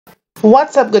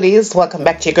What's up, goodies? Welcome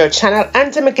back to your girl channel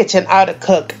and to my kitchen, how to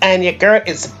cook. And your girl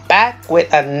is back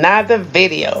with another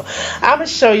video. I'm gonna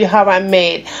show you how I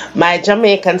made my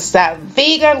Jamaican style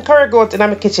vegan curry goat in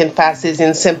my kitchen, fast, easy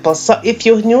and simple. So if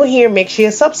you're new here, make sure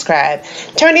you subscribe,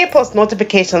 turn your post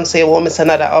notifications so you won't miss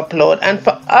another upload. And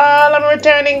for all of my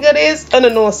returning goodies, on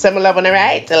the no 7-Eleven,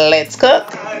 alright? Let's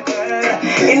cook.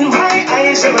 In my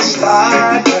eyes, I'm a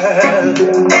star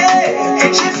girl.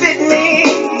 Hey, she fit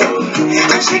me.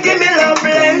 And she give me love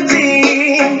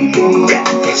plenty.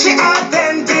 Yeah, she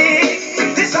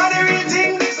authentic. This are the real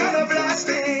thing, this are the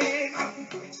plastic.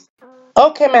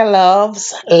 Okay, my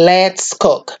loves, let's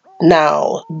cook.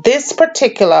 Now, this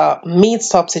particular meat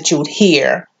substitute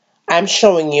here I'm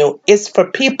showing you is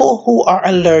for people who are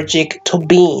allergic to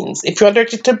beans. If you're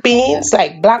allergic to beans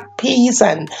like black peas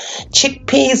and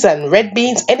chickpeas and red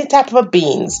beans, any type of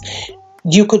beans,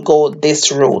 you could go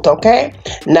this route. Okay,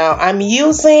 now I'm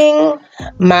using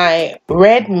my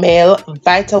red mill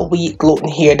vital wheat gluten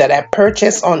here that I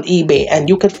purchased on eBay, and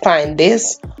you could find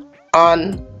this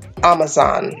on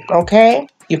Amazon. Okay,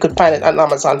 you could find it on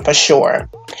Amazon for sure.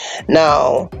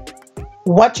 Now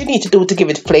what you need to do to give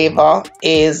it flavor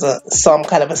is some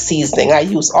kind of a seasoning. I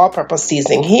use all-purpose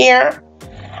seasoning here,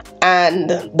 and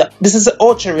this is the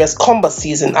Ocheria's combo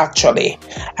season. Actually,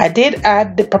 I did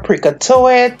add the paprika to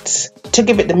it to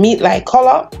give it the meat-like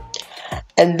color,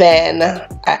 and then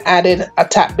I added a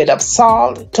tad bit of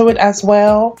salt to it as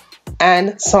well,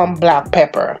 and some black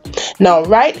pepper. Now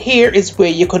right here is where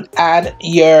you could add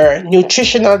your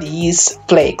nutritional yeast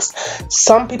flakes.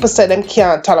 Some people say them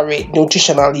can't tolerate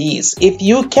nutritional yeast. If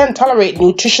you can tolerate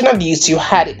nutritional yeast, you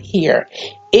had it here.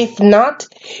 If not,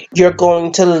 you're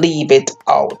going to leave it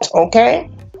out. Okay,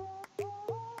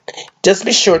 just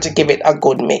be sure to give it a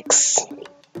good mix.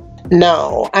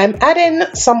 Now I'm adding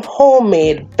some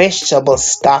homemade vegetable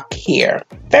stock here.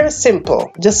 Very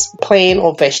simple, just plain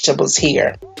old vegetables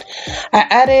here. I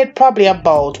added probably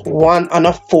about 1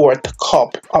 1/4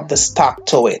 cup of the stock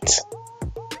to it.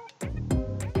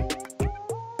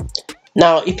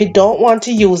 Now if you don't want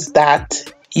to use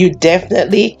that, you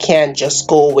definitely can just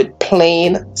go with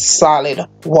plain solid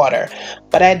water.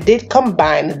 But I did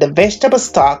combine the vegetable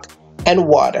stock and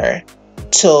water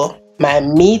to my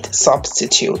meat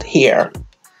substitute here.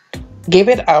 Give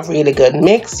it a really good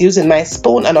mix using my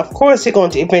spoon, and of course you're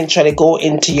going to eventually go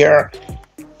into your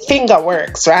finger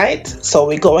works, right? So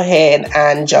we go ahead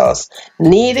and just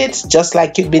knead it just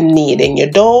like you've been kneading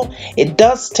your dough. It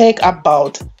does take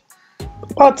about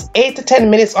 8 to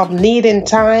 10 minutes of kneading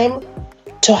time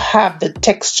to have the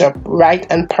texture right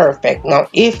and perfect. Now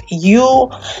if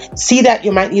you see that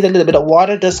you might need a little bit of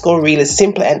water, just go really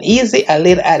simple and easy, a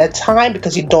little at a time,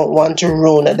 because you don't want to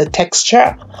ruin the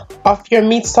texture of your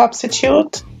meat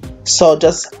substitute. So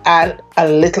just add a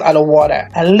little of water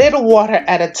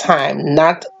at a time,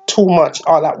 not too much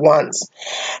all at once,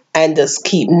 and just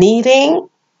keep kneading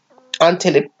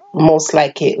until it most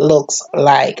likely looks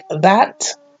like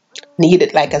that. Knead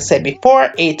it, like I said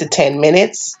before, 8 to 10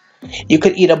 minutes. You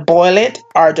could either boil it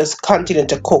or just continue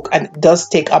to cook, and it does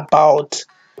take about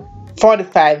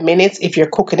 45 minutes if you're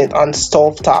cooking it on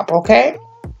stove top. Okay,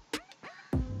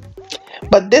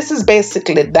 but this is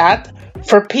basically that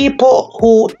for people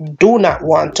who do not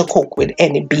want to cook with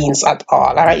any beans at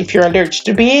all. All right, if you're allergic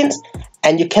to beans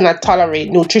and you cannot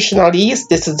tolerate nutritional yeast,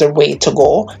 this is the way to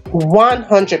go.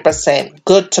 100%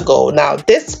 good to go. Now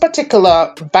this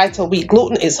particular vital wheat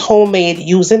gluten is homemade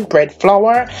using bread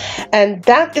flour, and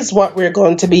that is what we're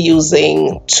going to be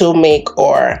using to make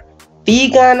our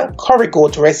vegan curry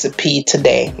goat recipe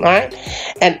today, right?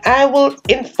 And I will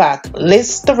in fact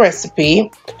list the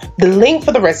recipe, the link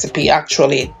for the recipe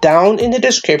actually down in the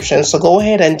description, so go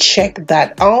ahead and check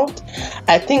that out.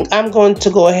 I think I'm going to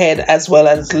go ahead as well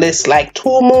as list like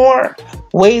 2 more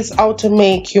ways how to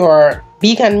make your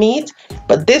vegan meat,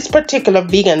 but this particular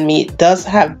vegan meat does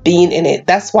have bean in it.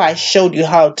 That's why I showed you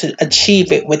how to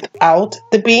achieve it without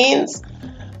the beans.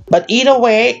 But either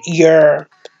way, your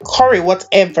curry,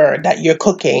 whatever that you're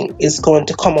cooking, is going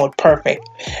to come out perfect.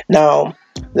 Now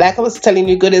like I was telling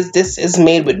you, goodies, this is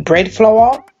made with bread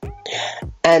flour,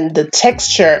 and the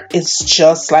texture is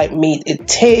just like meat. It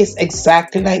tastes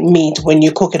exactly like meat when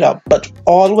you cook it up. But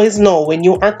always know, when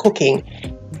you are cooking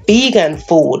vegan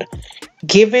food,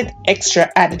 give it extra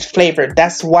added flavor.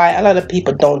 That's why a lot of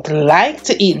people don't like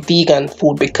to eat vegan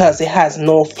food, because it has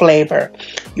no flavor.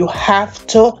 You have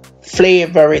to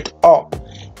flavor it up.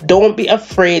 Don't be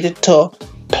afraid to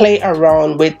play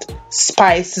around with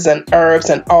spices and herbs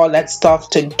and all that stuff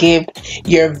to give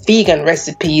your vegan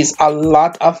recipes a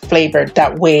lot of flavor.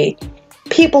 That way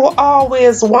people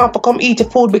always want to come eat your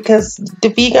food because the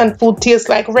vegan food tastes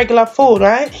like regular food,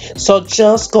 right? So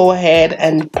just go ahead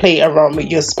and play around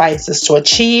with your spices to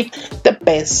achieve the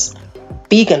best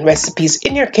vegan recipes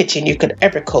in your kitchen you could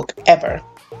ever cook, ever.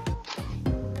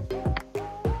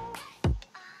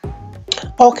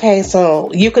 Okay,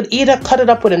 so you could either cut it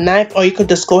up with a knife or you could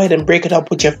just go ahead and break it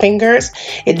up with your fingers.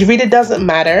 It really doesn't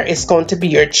matter. It's going to be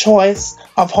your choice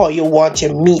of how you want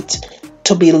your meat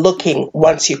to be looking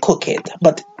once you cook it.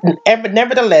 But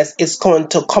nevertheless, it's going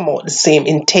to come out the same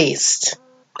in taste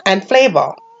and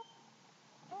flavor.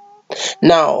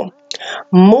 Now,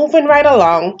 moving right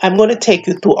along, I'm going to take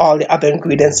you through all the other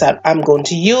ingredients that I'm going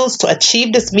to use to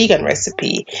achieve this vegan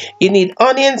recipe. You need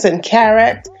onions and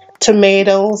carrot,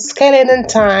 tomatoes, scallion and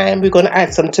thyme. We're going to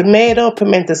add some tomato,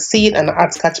 pimento seed, and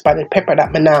hot scotch bonnet pepper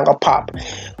that mananga pop.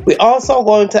 We're also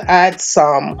going to add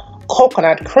some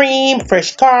coconut cream,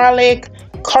 fresh garlic,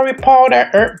 curry powder,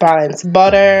 herb balance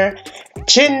butter,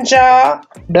 ginger,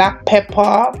 black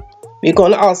pepper. We're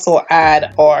going to also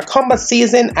add our combo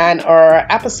season and our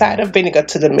apple cider vinegar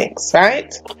to the mix,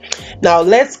 right? Now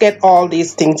let's get all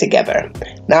these things together.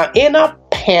 Now in a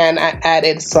pan, I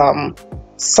added some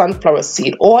sunflower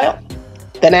seed oil.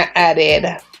 Then I added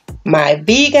my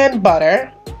vegan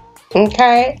butter,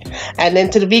 okay? And then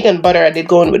to the vegan butter, I did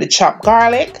go in with the chopped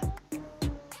garlic.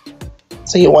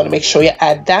 So you want to make sure you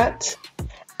add that.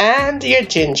 And your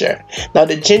ginger. Now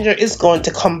the ginger is going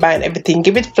to combine everything,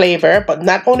 give it flavor, but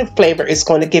not only flavor, it's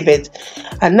going to give it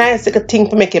a nice little thing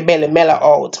to make your belly mellow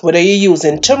out. Whether you're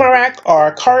using turmeric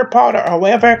or curry powder or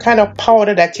whatever kind of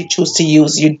powder that you choose to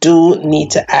use, you do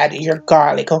need to add your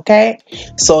garlic, okay?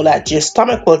 So that your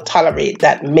stomach will tolerate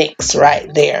that mix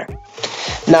right there.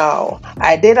 Now,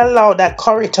 I did allow that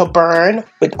curry to burn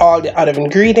with all the other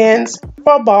ingredients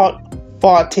for about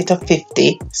 40 to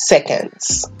 50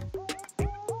 seconds.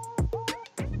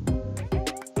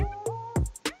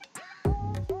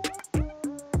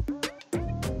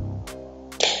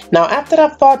 Now after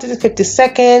that 40 to 50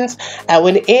 seconds, I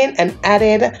went in and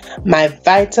added my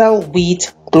vital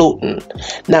wheat gluten.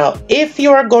 Now if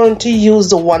you are going to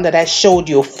use the one that I showed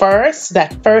you first,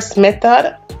 that first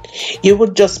method, you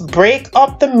would just break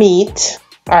up the meat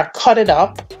or cut it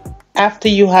up after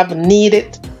you have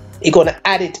kneaded. You're going to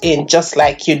add it in just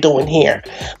like you're doing here.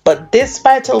 But this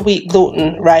vital wheat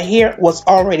gluten right here was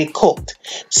already cooked.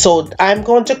 So I'm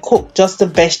going to cook just the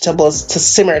vegetables to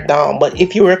simmer down. But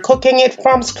if you were cooking it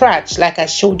from scratch, like I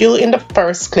showed you in the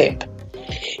first clip,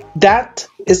 that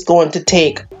is going to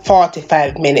take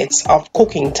 45 minutes of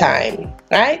cooking time,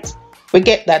 right? We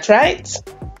get that, right?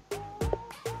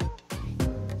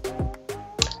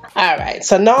 All right,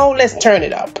 so now let's turn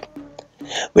it up.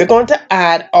 We're going to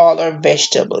add all our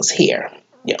vegetables here.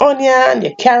 Your onion,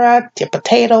 your carrot, your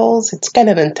potatoes, your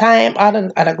scallion and thyme, all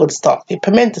the other good stuff. Your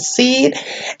pimento seed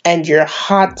and your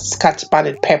hot scotch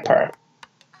bonnet pepper.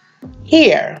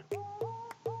 Here.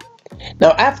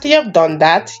 Now after you've done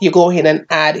that, you go ahead and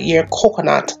add your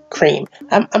coconut cream.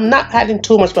 I'm not adding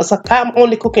too much, but I'm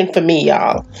only cooking for me,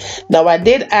 y'all. Now I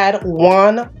did add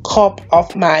 1 cup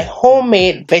of my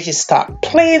homemade veggie stock,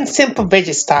 plain simple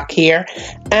veggie stock here,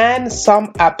 and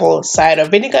some apple cider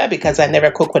vinegar because I never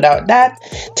cook without that.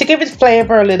 To give it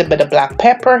flavor, a little bit of black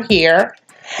pepper here.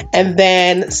 And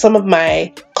then some of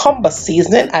my combo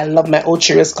seasoning. I love my Old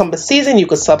Cheerios combo seasoning. You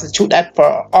could substitute that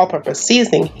for all-purpose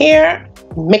seasoning here.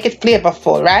 Make it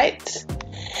flavorful, right?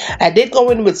 I did go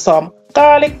in with some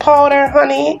garlic powder,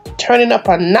 honey. Turning up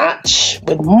a notch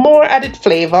with more added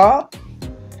flavor.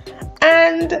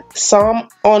 And some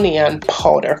onion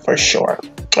powder for sure.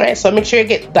 All right, so make sure you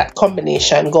get that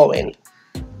combination going.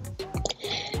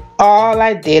 All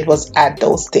I did was add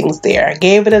those things there. I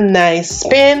gave it a nice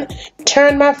spin,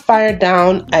 turned my fire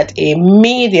down at a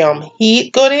medium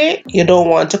heat, goodie. You don't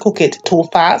want to cook it too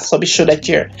fast, so be sure that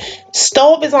your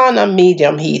stove is on a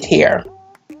medium heat here.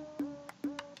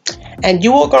 And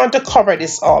you are going to cover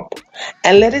this up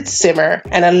and let it simmer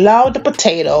and allow the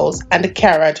potatoes and the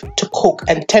carrot to cook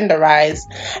and tenderize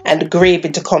and the gravy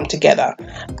to come together.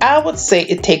 I would say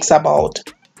it takes about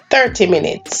 30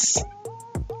 minutes.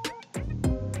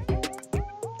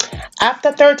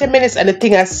 After 30 minutes and the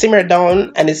thing has simmered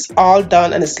down and it's all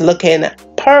done and it's looking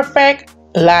perfect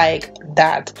like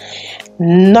that.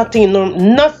 Nothing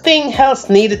else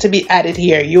needed to be added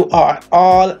here. You are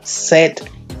all set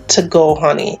to go,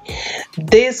 honey.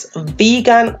 This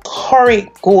vegan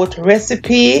curry goat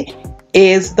recipe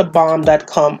is the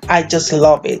bomb.com. I just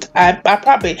love it. I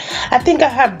think I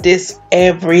have this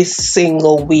every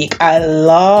single week. I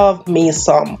love me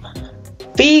some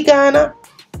vegan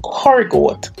curry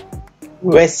goat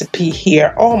recipe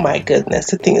here. Oh my goodness,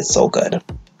 the thing is so good.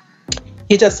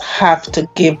 You just have to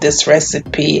give this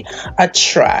recipe a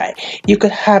try. You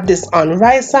could have this on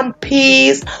rice and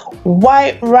peas,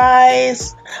 white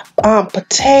rice,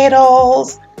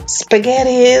 potatoes,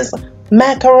 spaghettis,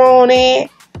 macaroni.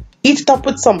 Eat it up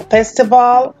with some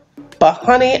festival. But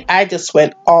honey, I just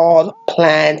went all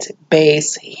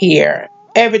plant-based here.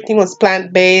 Everything was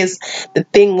plant-based. The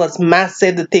thing was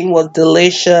massive. The thing was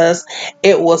delicious.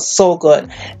 It was so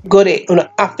good. Goodie, you know,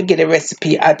 have to get the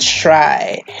recipe a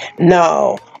try.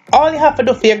 Now, all you have to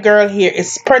do for your girl here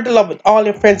is spread the love with all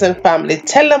your friends and family.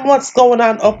 Tell them what's going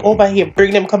on up over here.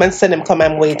 Bring them, come and send them, come,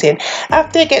 I'm waiting.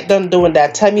 After you get done doing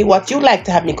that, tell me what you like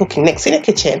to have me cooking next in your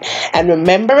kitchen. And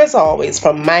remember, as always,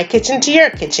 from my kitchen to your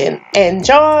kitchen,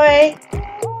 enjoy!